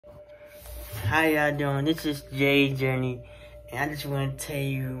How y'all doing? This is Jay's Journey, and I just want to tell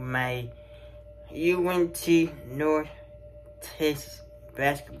you my UNT North Texas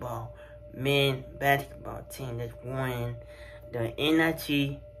men's basketball team that won the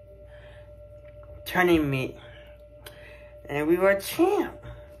NIT tournament, and we were champ.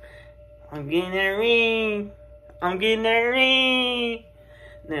 I'm getting that ring.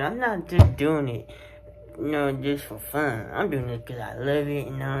 No, I'm not just doing it, just for fun. I'm doing it because I love it,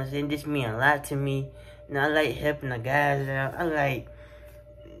 you know what I'm saying? This means a lot to me. I like helping the guys out.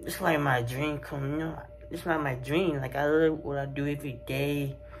 It's like my dream come, it's like my dream. Like, I love what I do every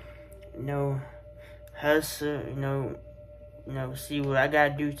day, hustle, see what I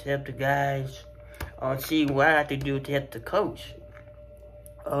gotta do to help the guys, or see what I have to do to help the coach,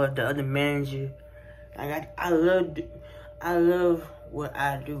 or the other manager. I love what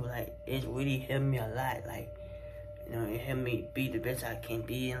I do. Like, it's really helped me a lot. Like, it helped me be the best I can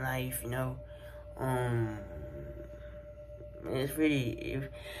be in life, It's really,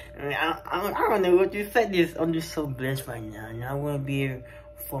 I don't know what to say. I'm just so blessed right now. And I want to be here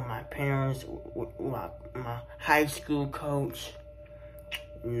for my parents, my high school coach.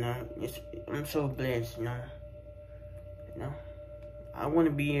 I'm so blessed, I want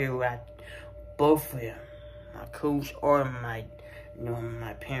to be here with both of them, my coach or my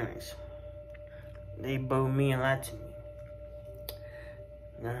parents. They both mean a lot to me.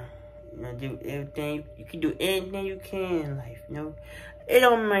 Do everything. You can do anything you can in life, It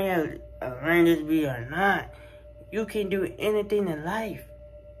don't matter if learn be or not. You can do anything in life.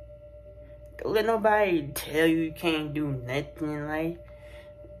 Don't let nobody tell you can't do nothing in life.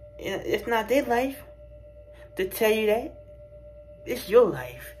 It's not their life to tell you that. It's your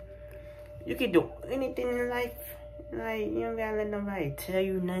life. You can do anything in life. Like, you don't gotta let nobody tell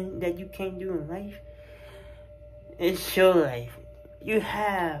you nothing that you can't do in life. It's your life. You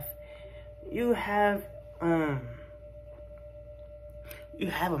have a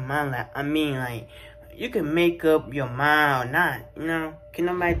mind. Like, you can make up your mind or not, Can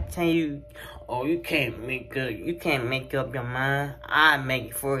nobody tell you, oh, you can't make up your mind? I make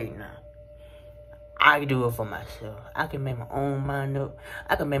it for you now. I can do it for myself. I can make my own mind up.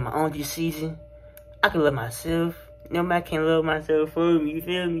 I can make my own decision. I can love myself. Nobody can love myself for me, you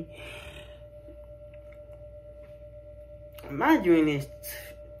feel me? My dream is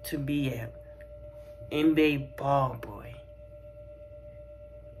to be an NBA ball boy.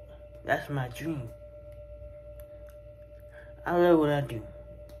 That's my dream. I love what I do.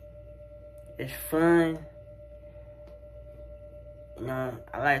 It's fun. I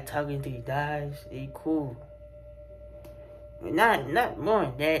like talking to you guys. They cool. Not more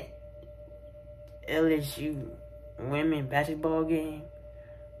than that. LSU women basketball game.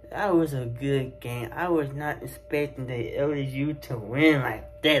 That was a good game. I was not expecting the LSU to win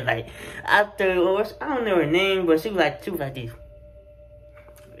like that. Like, after, I don't know her name, but she was like this.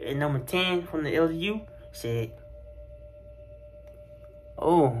 And number 10 from the LSU said,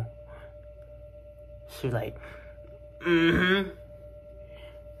 oh. She was like,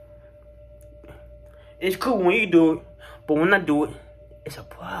 It's cool when you do it, but when I do it, it's a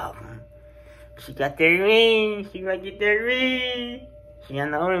problem. She got that ring. She might get that ring. She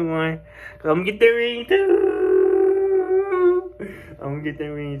not the only one. So I'm gonna get that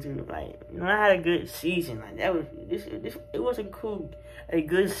ring too. Like, I had a good season. Like, that was it was a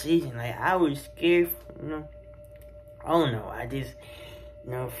good season. Like, I was scared. I don't know. I just,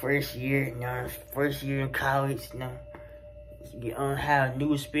 first year in college. You have a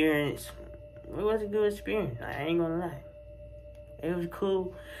new experience. It was a good experience. I ain't gonna lie. It was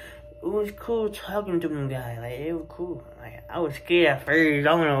cool. It was cool talking to them guys. Like, it was cool. Like, I was scared at first.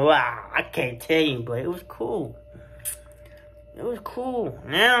 I don't know why. I can't tell you, but it was cool. It was cool.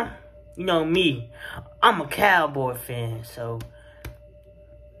 Now, me. I'm a Cowboy fan, so.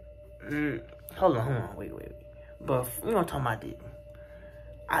 Hold on. Wait. But we're gonna talk about this.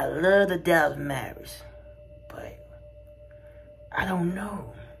 I love the Dallas Mavericks, but I don't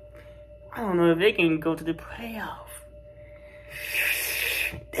know. I don't know if they can go to the playoff.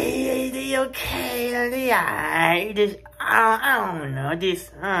 They okay, they alright. I don't know. I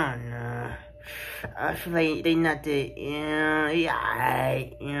don't know. I feel like they not that, they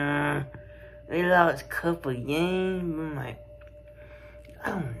alright, They lost a couple games. I'm like,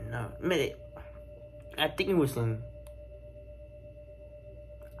 I don't know. I think it was in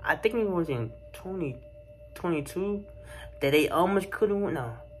 2022 that they almost couldn't win.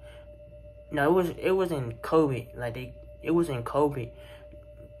 No, it was in COVID. Like, it was in COVID.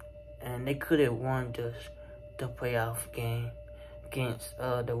 And they could have won the playoff game against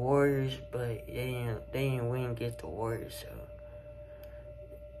the Warriors, but they didn't win against the Warriors.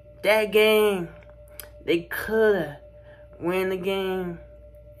 that game, they could win the game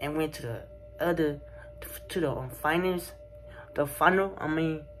and went to the finals, the final. I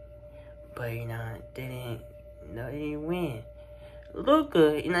mean, but you know they didn't win.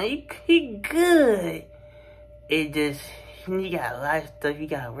 Luka, you know he good. It just he got a lot of stuff he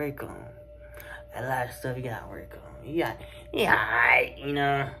gotta work on. He alright, you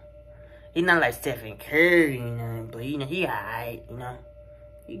know. He's not like Stephen Curry, you know, but you know he alright, you know.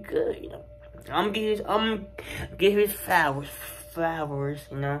 He good, you know. I'm gonna give his flowers,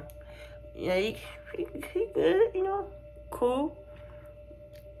 you know. Yeah, he good, you know. Cool.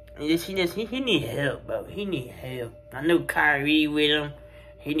 He need help, bro. He need help. I know Kyrie with him.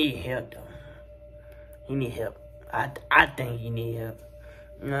 He need help though. He need help. I think he need help.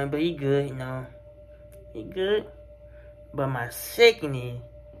 You know, but he good, you know. He good. But my second is,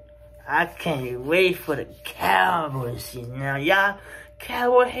 I can't wait for the Cowboys season. Now, y'all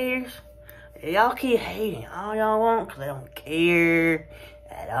Cowboy haters, y'all keep hating all y'all want because I don't care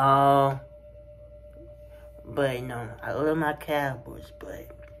at all. But, you know, I love my Cowboys. But,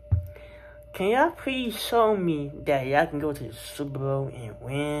 can y'all please show me that y'all can go to the Super Bowl and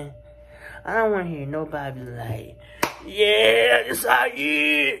win? I don't want to hear nobody be like, yeah, this our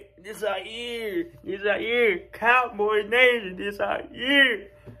year. This our year. Cowboys Nation, this our year.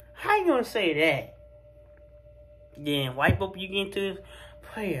 How you gonna say that? Then wipe up you get into the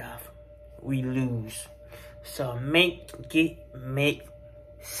playoff, we lose. So make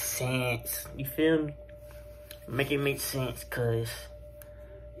sense. You feel me? Make it make sense, cause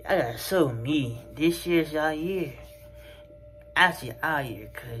I gotta show me this year's y'all year. Actually, our year,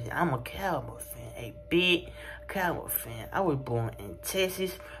 cause I'm a Cowboy fan, a big Cowboy fan. I was born in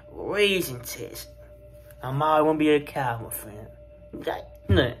Texas, raised in Texas. I'm always gonna be a Cowboy fan.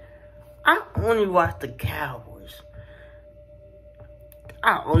 Look, I only watch the Cowboys.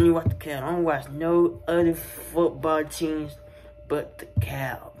 I don't watch no other football teams but the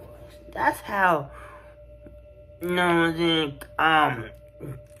Cowboys. That's how, you know what I'm saying,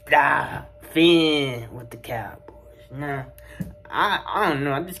 I feel with the Cowboys. Now, I don't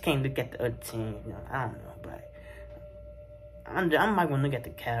know. I just can't look at the other teams. You know, I don't know, but I'm not gonna look at the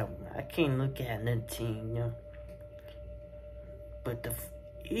Cowboys. I can't look at another team, you know. But the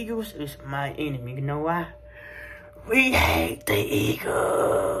Eagles is my enemy. You know why? We hate the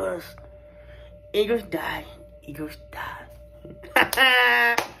Eagles. Eagles die. Eagles cry.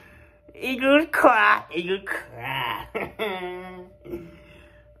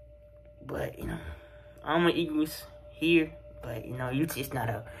 But, you know, I'm an Eagles here. But, you know, it's not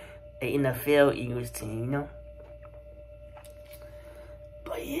an NFL Eagles team, you know.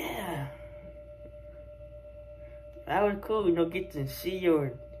 But, yeah. That was cool, you know, get to see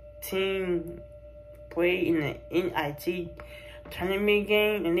your team play in the NIT tournament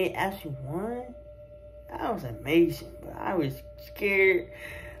game and they actually won. That was amazing, but I was scared.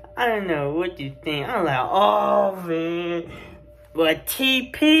 I don't know what you think. I'm like, oh man. But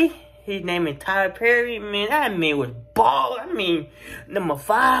TP, his name is Tyler Perry, man, that man was ball. I mean, number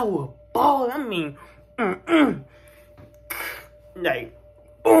 5 was ball. I mean, like,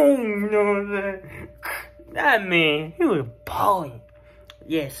 boom, you know what I'm saying? That man, he was balling.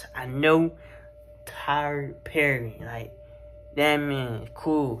 Yes, I know Tyler Perry. Like, that man is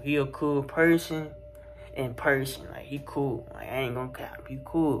cool. He a cool person in person. Like, he cool. Like, I ain't gonna cap. He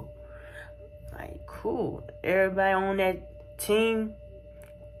cool. Like, cool. Everybody on that team,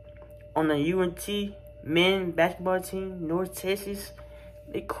 on the UNT men basketball team, North Texas,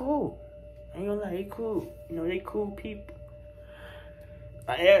 they cool. I ain't gonna lie, they cool. You know, they cool people.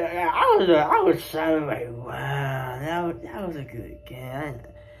 I was shouting like, wow, that was a good game.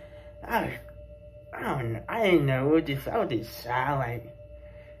 I don't know. I didn't know what this. I was just shy like,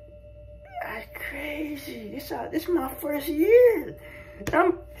 that's crazy. This is my first year.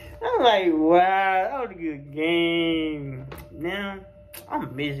 I'm like, wow, that was a good game. Now I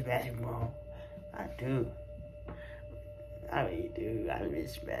miss basketball. I do. I really do. I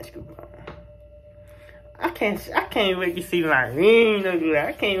miss basketball. I can't wait to see my ring look like.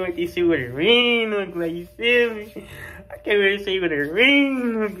 I can't wait to see what the ring look like. You feel me? I can't wait to see what the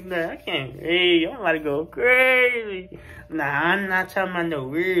ring look like. I can't wait. I'm about to go crazy. Nah, I'm not talking about no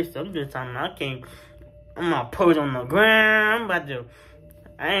weird stuff. I'm just talking about I'm gonna pose on the ground. I'm about to.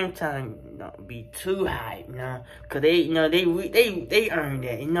 I ain't trying to be too hype, you know, cause they earned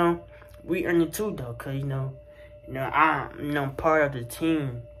that, you know. We earned it too though, cause I'm part of the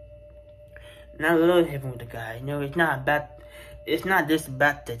team. And I love having with the guys. You know, it's not just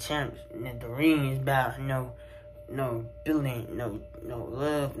about the champs. The ring is about, building,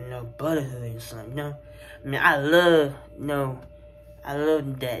 love, brotherhood or something, you know. I mean, I love, I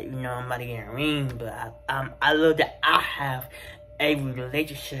love that, you know, I'm about to get a ring, but I love that I have a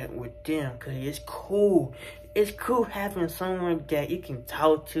relationship with them, cause it's cool. It's cool having someone that you can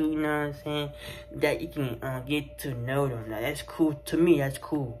talk to, you know what I'm saying? That you can get to know them. Now, that's cool. To me, that's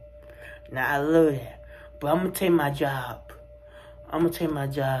cool. Now, I love that. But I'm gonna take my job.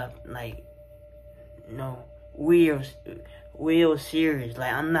 Like, you know, real serious.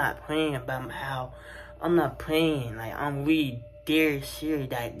 Like, I'm not playing about how, I'm not playing. Like, I'm really dead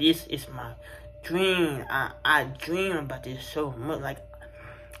serious. Like, this is my dream. I dream about this so much. Like,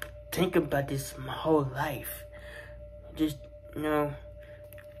 think about this my whole life. Just, you know,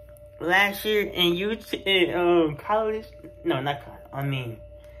 last year in college, no, not college, I mean,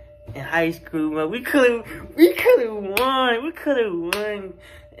 in high school, but we could've won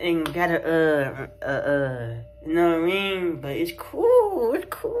and got you know what I mean? But it's cool.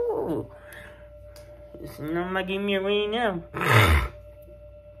 You know, I'm not giving me a ring now.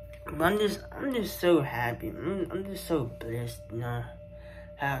 But I'm just so happy. I'm just so blessed, you know.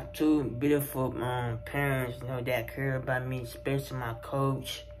 Have two beautiful parents, you know, that care about me, especially my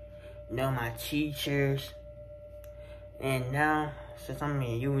coach, you know, my teachers. And now, since I'm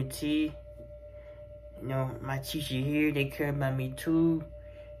in UNT, you know, my teacher here, they care about me too.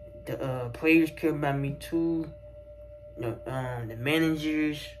 The players care about me too. You know, the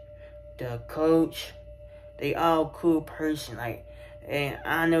managers, the coach, they all cool person. Like, and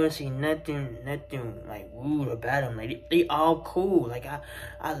I never see nothing like rude about them. Like, they all cool. Like, I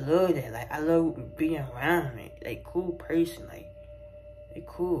love that. Like, I love being around them. Like, cool person. Like, they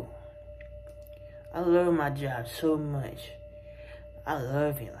cool. I love my job so much. I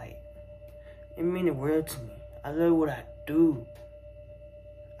love it. Like, it means the world to me. I love what I do.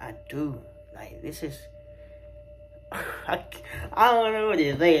 Like, this is, I don't know what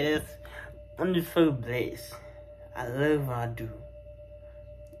to say. I'm just so blessed. I love what I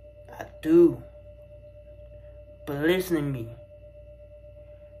do. But listen to me.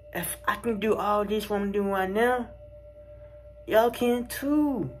 If I can do all this what I'm doing right now, y'all can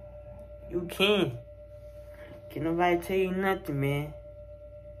too. You can. Can nobody tell you nothing, man.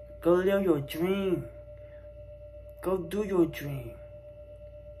 Go live your dream. Go do your dream.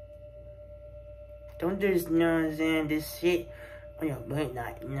 Don't just, you know what I'm saying, just sit on your butt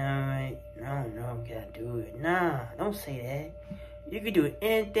like, no, I don't know, can I do it? Nah, don't say that. You can do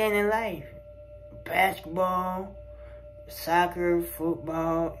anything in life. Basketball, soccer,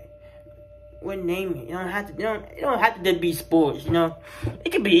 football, what name it. You don't have to just be sports, you know.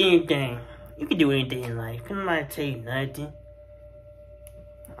 It could be anything. You can do anything in life. Can nobody tell you nothing.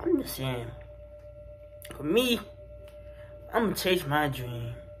 I'm just saying. For me, I'm gonna chase my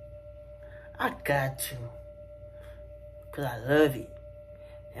dream. I got to. Cause I love it.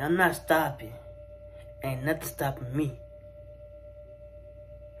 And I'm not stopping. Ain't nothing stopping me.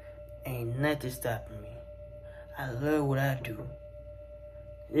 Ain't nothing stopping me. I love what I do.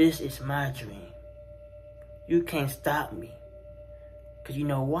 This is my dream. You can't stop me. Cause you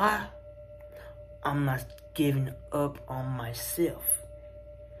know why? I'm not giving up on myself.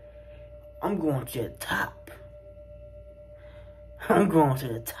 I'm going to the top. I'm going to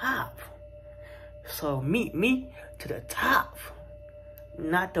the top. So meet me to the top.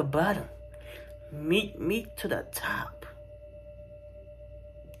 Not the bottom. Meet me to the top.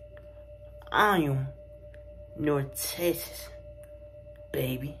 I am North Texas,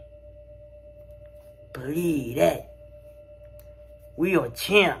 baby. Believe that. We are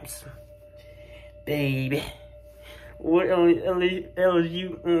champs, baby. What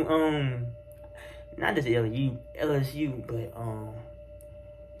LSU? Not just LSU, but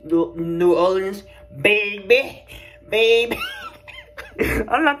New Orleans, baby.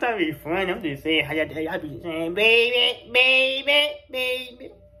 I'm not trying to be funny. I'm just saying how y'all be saying,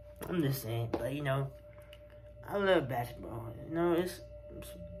 baby. I'm just saying, but you know, I love basketball. You know, it's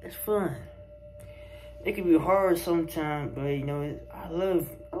fun. It can be hard sometimes, but you know, I love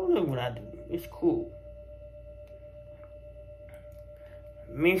what I do. It's cool.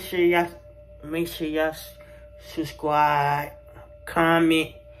 Make sure y'all subscribe,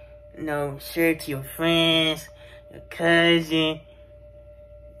 comment, you know, share it to your friends, your cousin,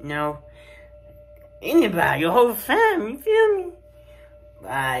 you know, anybody, your whole family. You feel me?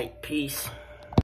 Alright, peace.